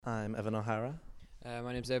I'm Evan O'Hara.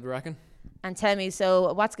 My name's Bracken. And tell me,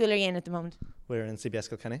 so what school are you in at the moment? We're in CBS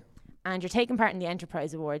Kilkenny. And you're taking part in the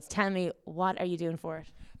Enterprise Awards. Tell me, what are you doing for it?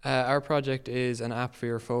 Our project is an app for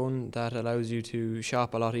your phone that allows you to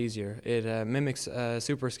shop a lot easier. It mimics a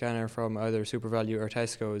super scanner from either SuperValu or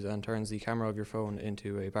Tesco's and turns the camera of your phone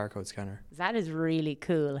into a barcode scanner. That is really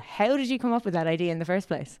cool. How did you come up with that idea in the first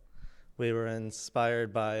place? We were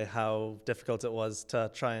inspired by how difficult it was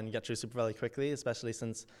to try and get through SuperValu quickly, especially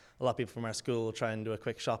since a lot of people from our school try and do a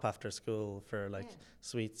quick shop after school for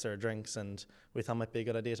sweets or drinks, and we thought it might be a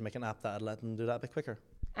good idea to make an app that would let them do that a bit quicker.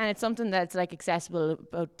 And it's something that's accessible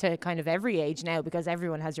to kind of every age now because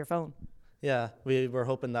everyone has your phone. Yeah, we were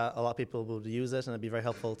hoping that a lot of people would use it and it'd be very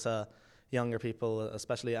helpful to younger people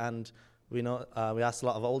especially, and we know we asked a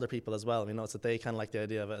lot of older people as well. We noticed that they kind of like the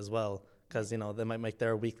idea of it as well, because they might make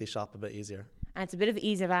their weekly shop a bit easier. And it's a bit of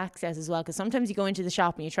ease of access as well, because sometimes you go into the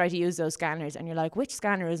shop and you try to use those scanners and you're like, which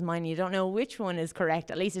scanner is mine? You don't know which one is correct.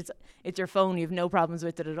 At least it's your phone. You have no problems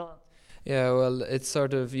with it at all. Yeah, well, it's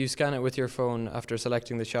sort of, you scan it with your phone after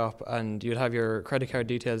selecting the shop, and you'll have your credit card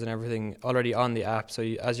details and everything already on the app. So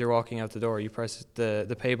as you're walking out the door, you press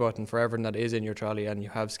the pay button for everything that is in your trolley and you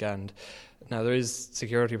have scanned. Now, there is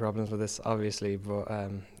security problems with this, obviously, but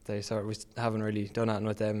we haven't really done anything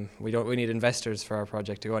with them. We need investors for our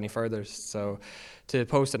project to go any further. So to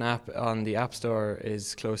post an app on the App Store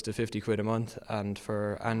is close to 50 quid a month, and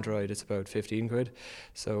for Android it's about 15 quid.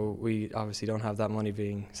 So we obviously don't have that money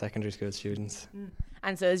being secondary school students.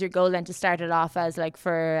 And so is your goal then to start it off as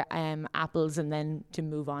for Apples and then to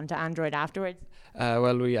move on to Android afterwards?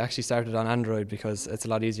 Well, we actually started on Android because it's a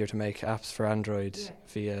lot easier to make apps for Android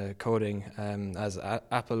via coding, as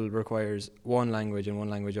Apple requires one language and one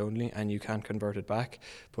language only, and you can't convert it back.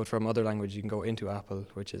 But from other language you can go into Apple,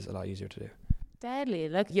 which is a lot easier to do. Deadly.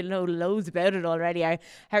 Look, you know loads about it already. How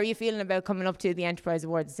are you feeling about coming up to the Enterprise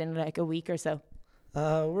Awards in a week or so?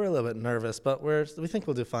 We're a little bit nervous, but we think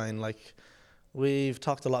we'll do fine. We've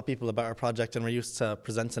talked to a lot of people about our project and we're used to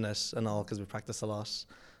presenting it and all because we practice a lot.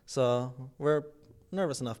 So we're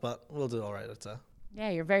nervous enough, but we'll do all right.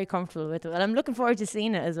 Yeah, you're very comfortable with it. Well, I'm looking forward to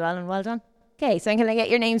seeing it as well, and well done. Okay, so can I get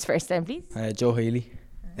your names first then, please? Joe Healy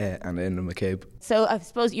and Enda McCabe. So I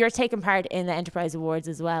suppose you're taking part in the Enterprise Awards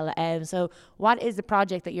as well. So what is the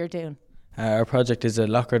project that you're doing? Our project is a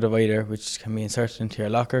locker divider which can be inserted into your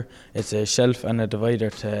locker. It's a shelf and a divider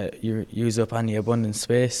to use up any abundant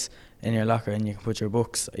space in your locker, and you can put your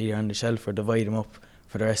books either on the shelf or divide them up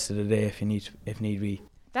for the rest of the day if need be.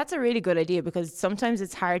 That's a really good idea, because sometimes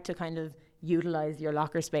it's hard to kind of utilise your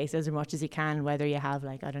locker space as much as you can, whether you have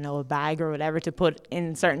a bag or whatever to put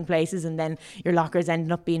in certain places, and then your lockers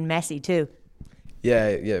ending up being messy too.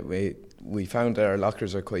 Yeah, we found that our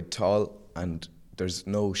lockers are quite tall and there's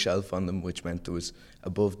no shelf on them, which meant there was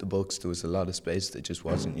above the books there was a lot of space that just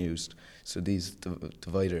wasn't used. So these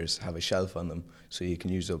dividers have a shelf on them, so you can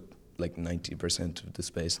use up 90% of the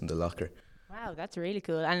space in the locker. Wow, that's really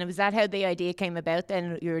cool. And was that how the idea came about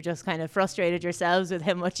then? You were just kind of frustrated yourselves with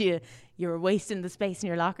how much you were wasting the space in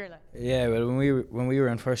your locker? Yeah, well, when we were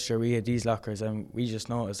in first year, we had these lockers, and we just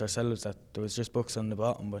noticed ourselves that there was just books on the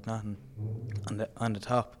bottom but nothing on the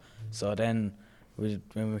top. So then when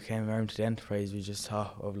we came around to the Enterprise, we just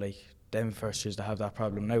thought of them first years that have that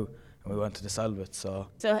problem now, and we wanted to solve it. So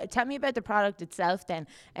tell me about the product itself then.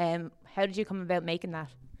 How did you come about making that?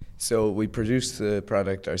 So we produced the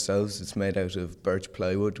product ourselves. It's made out of birch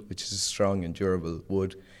plywood, which is a strong and durable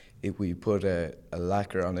wood. We put a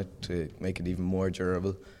lacquer on it to make it even more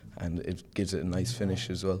durable, and it gives it a nice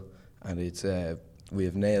finish as well. And we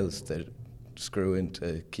have nails that screw in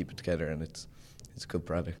to keep it together, and it's a good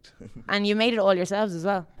product. And you made it all yourselves as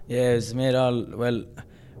well? Yeah, it's made all. Well,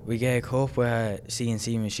 we get a cup with a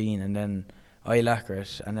CNC machine, and then I lacquer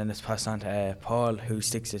it, and then it's passed on to Paul, who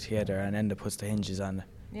sticks it together, and then puts the hinges on it.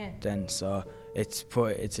 Yeah. Then so it's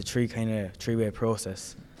a three-way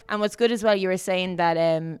process. And what's good as well, you were saying that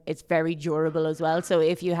it's very durable as well. So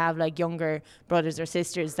if you have younger brothers or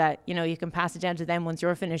sisters, that you can pass it down to them once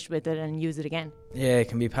you're finished with it and use it again. Yeah, it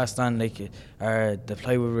can be passed on. The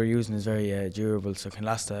plywood we're using is very durable, so it can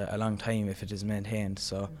last a long time if it is maintained.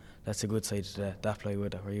 So that's a good side to that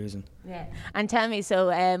plywood that we're using. Yeah. And tell me,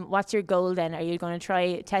 so what's your goal then? Are you going to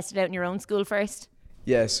try test it out in your own school first?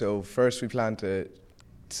 Yeah. So first we plan to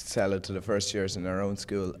sell it to the first years in our own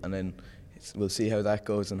school, and then we'll see how that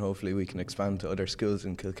goes, and hopefully we can expand to other schools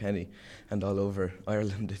in Kilkenny and all over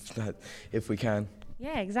Ireland if we can.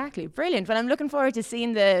 Yeah, exactly. Brilliant. Well, I'm looking forward to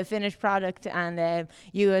seeing the finished product and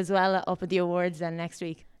you as well up at the awards then next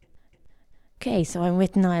week. Okay, so I'm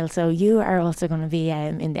with Niall. So you are also going to be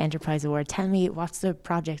in the Enterprise Award. Tell me, what's the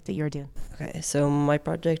project that you're doing? Okay, so my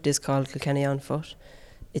project is called Kilkenny on Foot.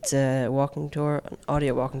 It's a walking tour, an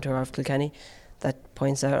audio walking tour of Kilkenny that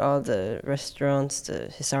points out all the restaurants, the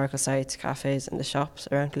historical sites, cafes and the shops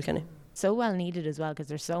around Kilkenny. So well needed as well, because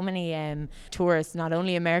there's so many tourists, not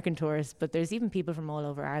only American tourists, but there's even people from all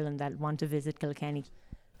over Ireland that want to visit Kilkenny.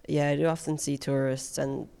 Yeah, I do often see tourists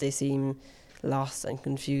and they seem lost and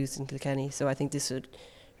confused in Kilkenny, so I think this would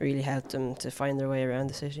really help them to find their way around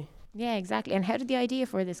the city. Yeah, exactly. And how did the idea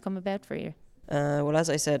for this come about for you? Well, as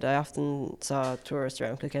I said, I often saw tourists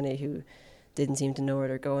around Kilkenny who didn't seem to know where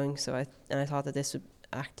they're going, so I thought that this would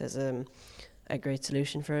act as a great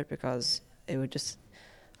solution for it, because it would just,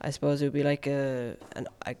 I suppose it would be like a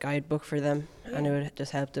guidebook for them, and it would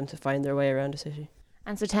just help them to find their way around the city.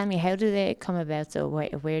 And so tell me, how did it come about? So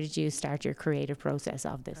where did you start your creative process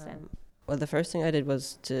of this then? Well, the first thing I did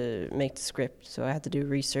was to make the script, so I had to do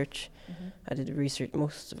research. I did research,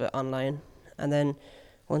 most of it online, and then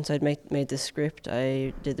once I'd made the script,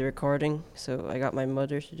 I did the recording, so I got my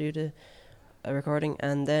mother to do the recording,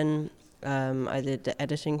 and then I did the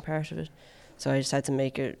editing part of it, so I just had to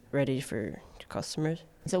make it ready for customers.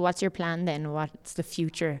 So what's your plan then? What's the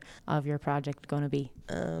future of your project going to be?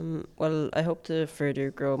 Well, I hope to further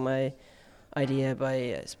grow my idea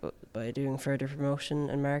by doing further promotion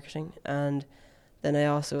and marketing, and then I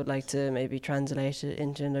also would like to maybe translate it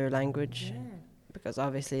into another language, because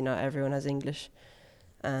obviously not everyone has English,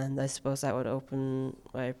 and I suppose that would open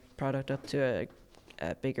my product up to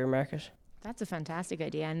a bigger market. That's a fantastic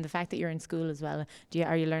idea, and the fact that you're in school as well.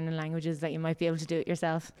 Are you learning languages that you might be able to do it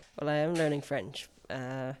yourself? Well, I am learning French,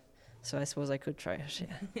 so I suppose I could try it,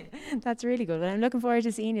 yeah. That's really good. Well, I'm looking forward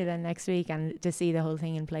to seeing you then next week and to see the whole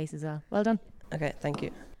thing in place as well. Well done. Okay, thank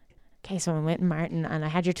you. Okay, so I'm with Martin, and I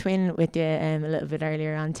had your twin with you a little bit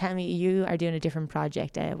earlier on. Tell me, you are doing a different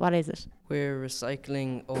project. What is it? We're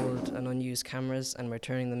recycling old and unused cameras and we're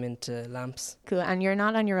turning them into lamps. Cool, and you're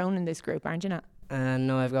not on your own in this group, aren't you not?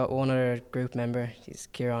 No, I've got one other group member. He's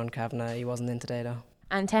Kieran Kavanagh. He wasn't in today though.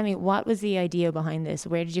 And tell me, what was the idea behind this?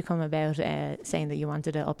 Where did you come about saying that you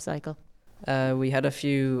wanted to upcycle? We had a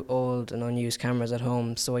few old and unused cameras at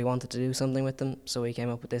home, so we wanted to do something with them. So we came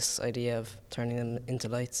up with this idea of turning them into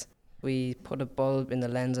lights. We put a bulb in the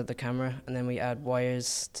lens of the camera, and then we add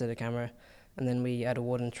wires to the camera, and then we add a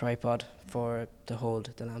wooden tripod to hold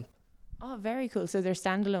the lamp. Oh, very cool. So they're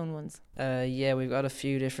standalone ones? Yeah, we've got a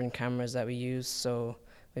few different cameras that we use. So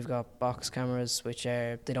we've got box cameras,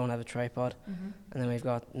 they don't have a tripod, and then we've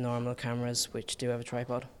got normal cameras which do have a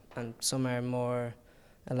tripod, and some are more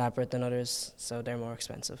elaborate than others, so they're more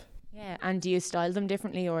expensive. Yeah, and do you style them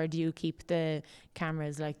differently, or do you keep the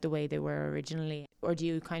cameras like the way they were originally, or do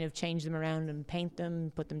you kind of change them around and paint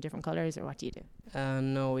them, put them different colours, or what do you do?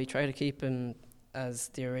 No, we try to keep them as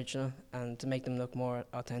the original and to make them look more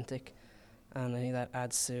authentic, and I think that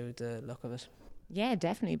adds to the look of it. Yeah,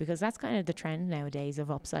 definitely, because that's kind of the trend nowadays of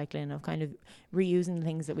upcycling, of kind of reusing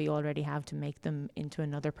things that we already have to make them into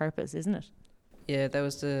another purpose, isn't it? Yeah, that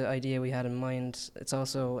was the idea we had in mind. It's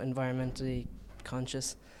also environmentally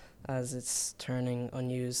conscious, as it's turning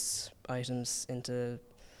unused items into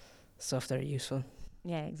stuff that are useful.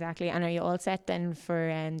 Yeah, exactly. And are you all set then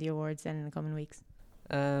for the awards then in the coming weeks?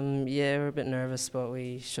 Yeah, we're a bit nervous, but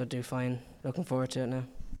we should do fine. Looking forward to it now.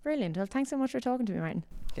 Brilliant. Well, thanks so much for talking to me, Martin.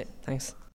 Okay, thanks.